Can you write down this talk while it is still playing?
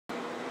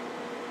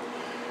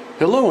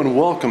Hello and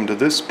welcome to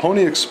this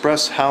Pwnie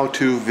Express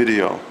how-to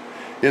video.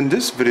 In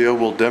this video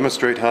we'll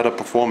demonstrate how to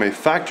perform a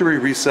factory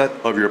reset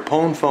of your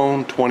Pwnie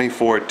phone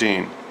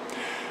 2014.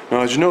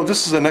 Now as you know,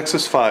 this is a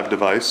Nexus 5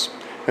 device,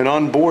 and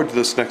on board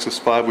this Nexus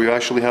 5 we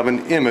actually have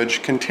an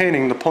image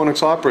containing the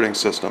Pwnie operating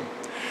system.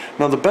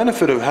 Now the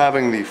benefit of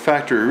having the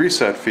factory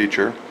reset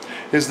feature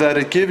is that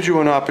it gives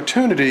you an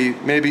opportunity,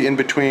 maybe in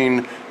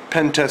between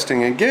pen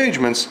testing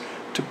engagements,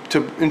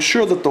 to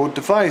ensure that the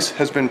device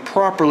has been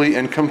properly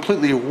and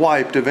completely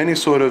wiped of any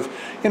sort of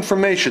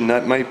information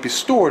that might be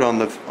stored on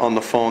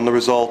the phone, the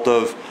result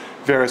of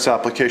various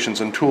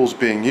applications and tools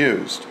being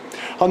used.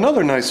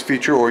 Another nice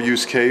feature or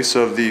use case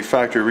of the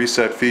factory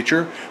reset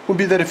feature would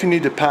be that if you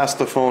need to pass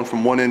the phone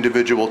from one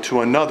individual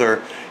to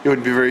another, it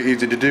would be very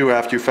easy to do.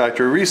 After you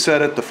factory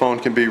reset it, the phone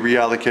can be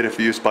reallocated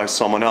for use by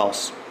someone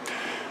else.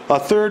 A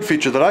third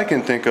feature that I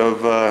can think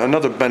of,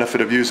 another benefit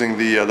of using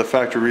the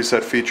factory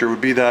reset feature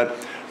would be that,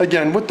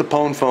 again, with the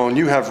Pwnie phone,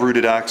 you have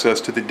rooted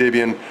access to the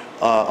Debian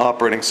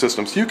operating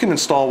system, so you can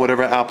install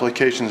whatever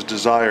applications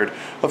desired.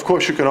 Of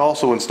course, you can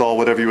also install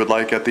whatever you would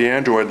like at the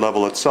Android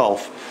level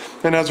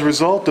itself. And as a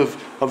result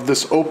of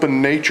this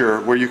open nature,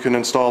 where you can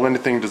install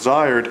anything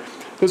desired,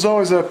 there's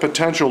always a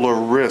potential or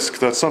risk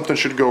that something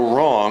should go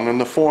wrong and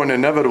the phone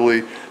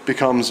inevitably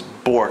becomes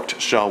borked,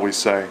 shall we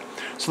say.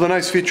 So the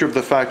nice feature of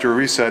the factory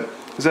reset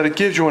is that it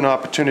gives you an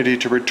opportunity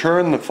to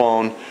return the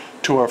phone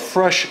to a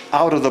fresh,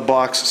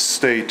 out-of-the-box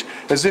state,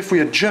 as if we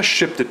had just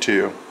shipped it to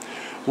you.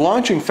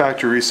 Launching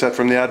Factory Reset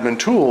from the admin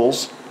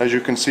tools, as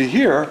you can see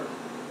here,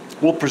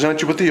 will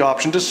present you with the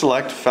option to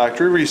select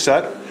Factory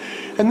Reset,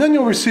 and then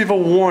you'll receive a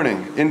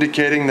warning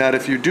indicating that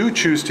if you do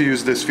choose to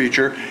use this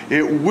feature,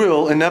 it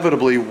will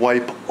inevitably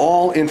wipe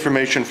all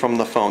information from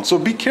the phone. So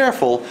be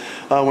careful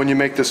when you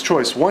make this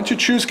choice. Once you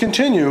choose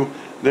Continue,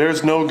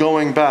 there's no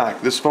going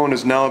back. This phone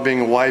is now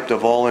being wiped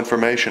of all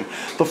information.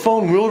 The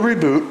phone will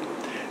reboot,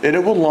 and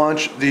it will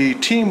launch the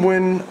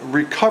TeamWin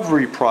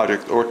Recovery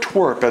Project, or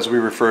TWRP as we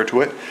refer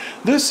to it.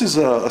 This is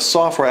a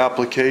software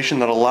application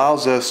that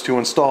allows us to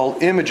install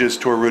images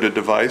to a rooted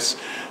device.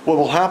 What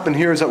will happen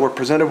here is that we're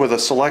presented with a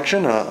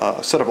selection,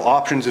 a set of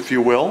options if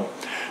you will.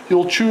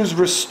 You'll choose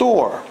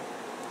Restore,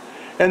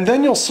 and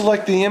then you'll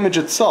select the image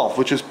itself,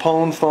 which is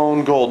Pwnie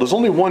Phone Gold. There's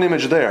only one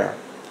image there.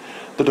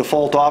 The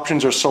default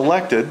options are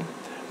selected,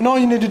 and all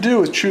you need to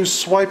do is choose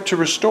Swipe to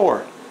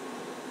restore.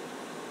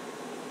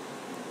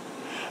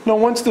 Now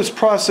once this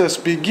process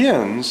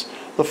begins,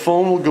 the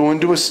phone will go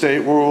into a state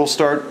where it will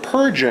start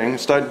purging,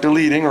 start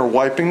deleting or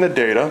wiping the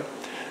data,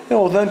 and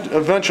will then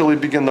eventually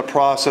begin the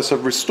process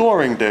of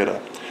restoring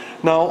data.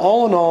 Now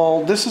all in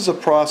all, this is a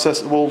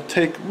process that will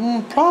take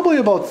probably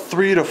about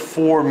 3 to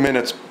 4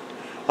 minutes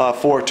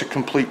for it to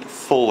complete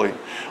fully.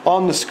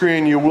 On the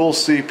screen you will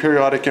see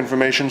periodic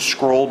information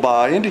scroll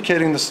by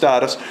indicating the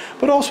status,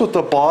 but also at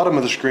the bottom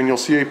of the screen you'll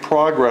see a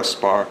progress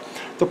bar.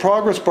 The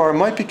progress bar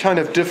might be kind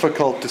of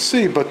difficult to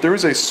see, but there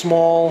is a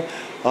small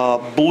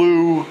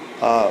blue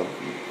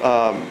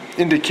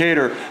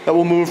indicator that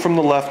will move from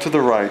the left to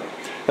the right.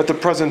 At the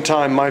present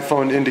time, my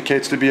phone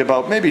indicates to be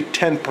about maybe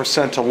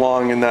 10%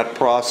 along in that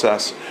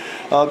process.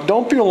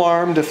 Don't be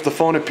alarmed if the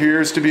phone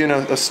appears to be in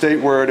a state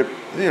where it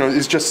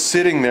is just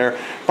sitting there.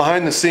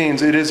 Behind the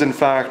scenes, it is in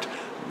fact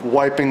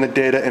wiping the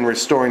data and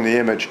restoring the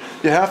image.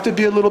 You have to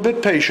be a little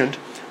bit patient.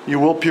 You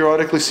will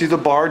periodically see the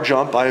bar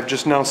jump. I have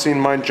just now seen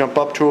mine jump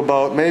up to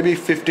about maybe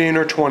 15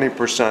 or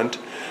 20%.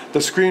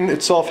 The screen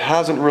itself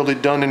hasn't really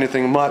done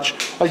anything much.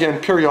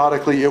 Again,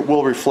 periodically it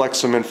will reflect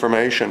some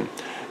information.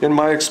 In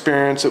my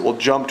experience, it will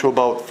jump to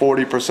about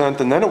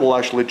 40%, and then it will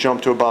actually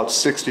jump to about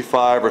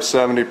 65 or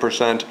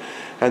 70%,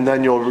 and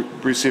then you'll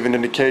receive an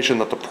indication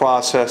that the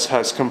process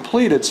has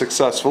completed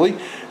successfully,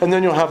 and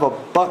then you'll have a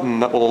button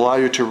that will allow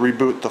you to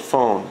reboot the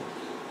phone.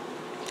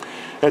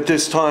 At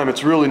this time,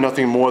 it's really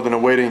nothing more than a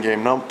waiting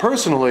game. Now,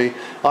 personally,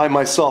 I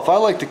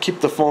like to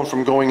keep the phone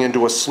from going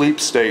into a sleep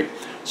state,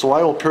 so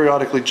I will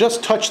periodically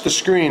just touch the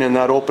screen in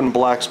that open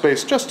black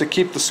space just to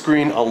keep the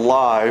screen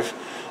alive,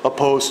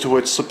 opposed to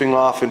it slipping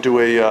off into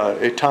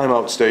a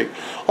timeout state.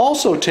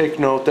 Also take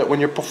note that when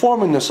you're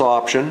performing this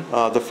option,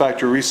 the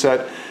factory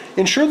reset,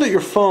 ensure that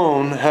your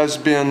phone has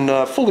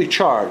been fully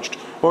charged,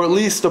 or at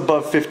least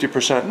above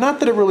 50%. Not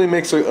that it really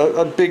makes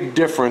a big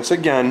difference.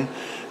 Again,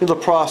 the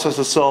process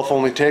itself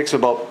only takes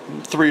about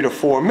 3 to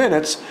 4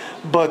 minutes,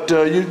 but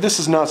this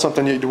is not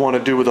something you'd want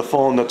to do with a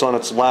phone that's on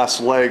its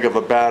last leg of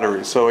a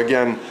battery. So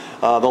again,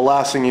 the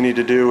last thing you need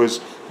to do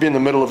is be in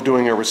the middle of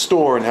doing a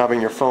restore and having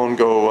your phone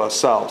go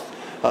south.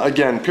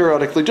 Again,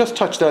 periodically just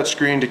touch that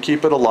screen to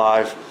keep it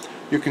alive.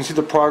 You can see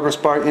the progress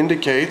bar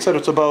indicates that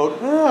it's about,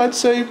 I'd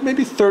say,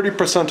 maybe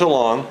 30%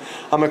 along.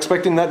 I'm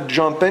expecting that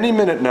jump any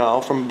minute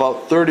now from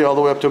about 30 all the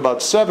way up to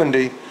about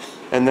 70,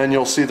 and then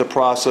you'll see the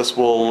process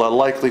will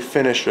likely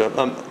finish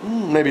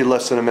maybe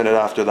less than a minute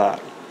after that.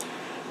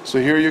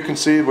 So here you can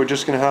see we're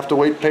just going to have to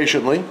wait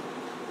patiently.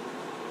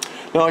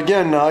 Now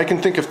again, I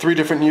can think of 3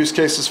 different use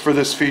cases for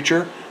this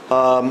feature.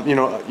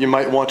 You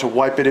might want to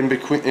wipe it in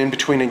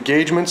between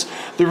engagements.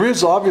 There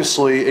is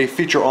obviously a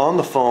feature on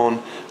the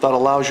phone that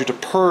allows you to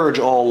purge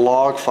all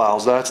log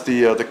files. That's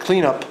the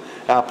cleanup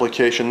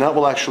application. That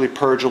will actually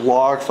purge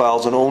log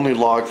files and only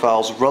log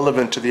files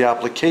relevant to the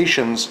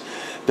applications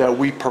that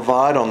we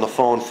provide on the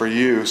phone for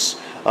use.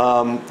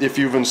 If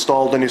you've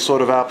installed any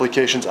sort of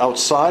applications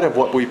outside of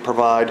what we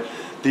provide,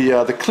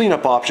 the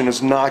cleanup option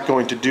is not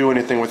going to do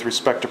anything with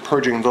respect to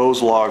purging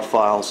those log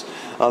files.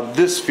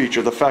 This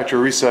feature, the factory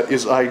reset,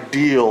 is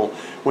ideal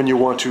when you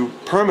want to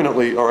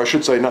permanently, or I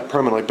should say not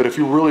permanently, but if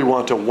you really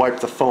want to wipe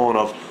the phone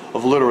of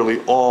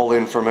literally all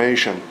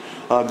information.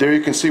 There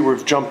you can see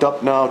we've jumped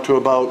up now to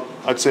about,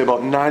 I'd say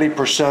about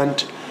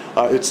 90%.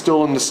 It's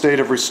still in the state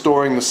of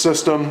restoring the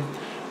system.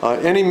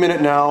 Any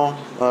minute now,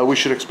 we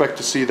should expect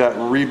to see that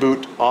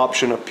reboot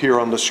option appear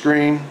on the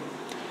screen.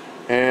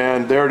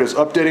 And there it is,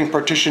 updating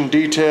partition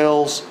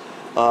details.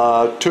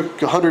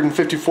 Took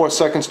 154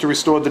 seconds to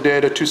restore the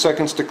data, 2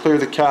 seconds to clear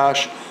the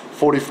cache,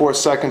 44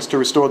 seconds to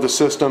restore the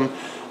system.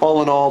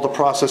 All in all, the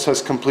process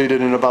has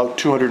completed in about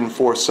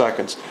 204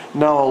 seconds.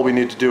 Now all we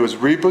need to do is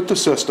reboot the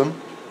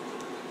system.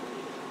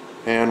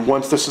 And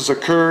once this has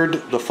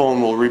occurred, the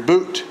phone will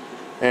reboot,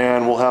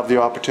 and we'll have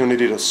the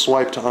opportunity to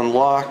swipe to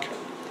unlock.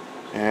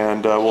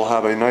 And we'll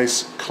have a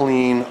nice,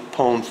 clean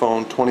Pwnie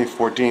phone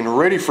 2014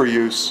 ready for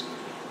use.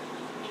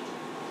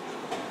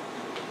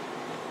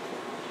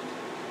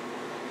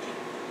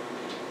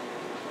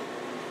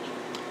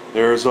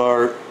 There's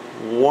our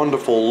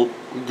wonderful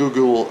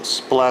Google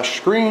splash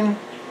screen.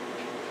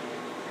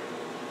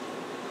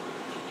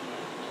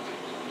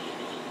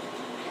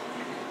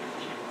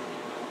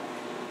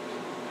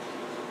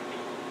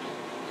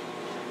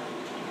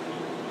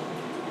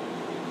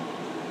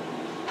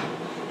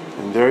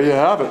 And there you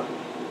have it.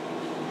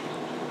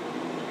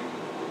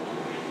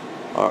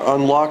 Our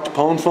unlocked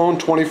Pwnie phone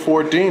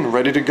 2014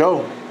 ready to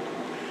go.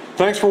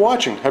 Thanks for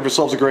watching. Have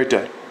yourselves a great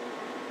day.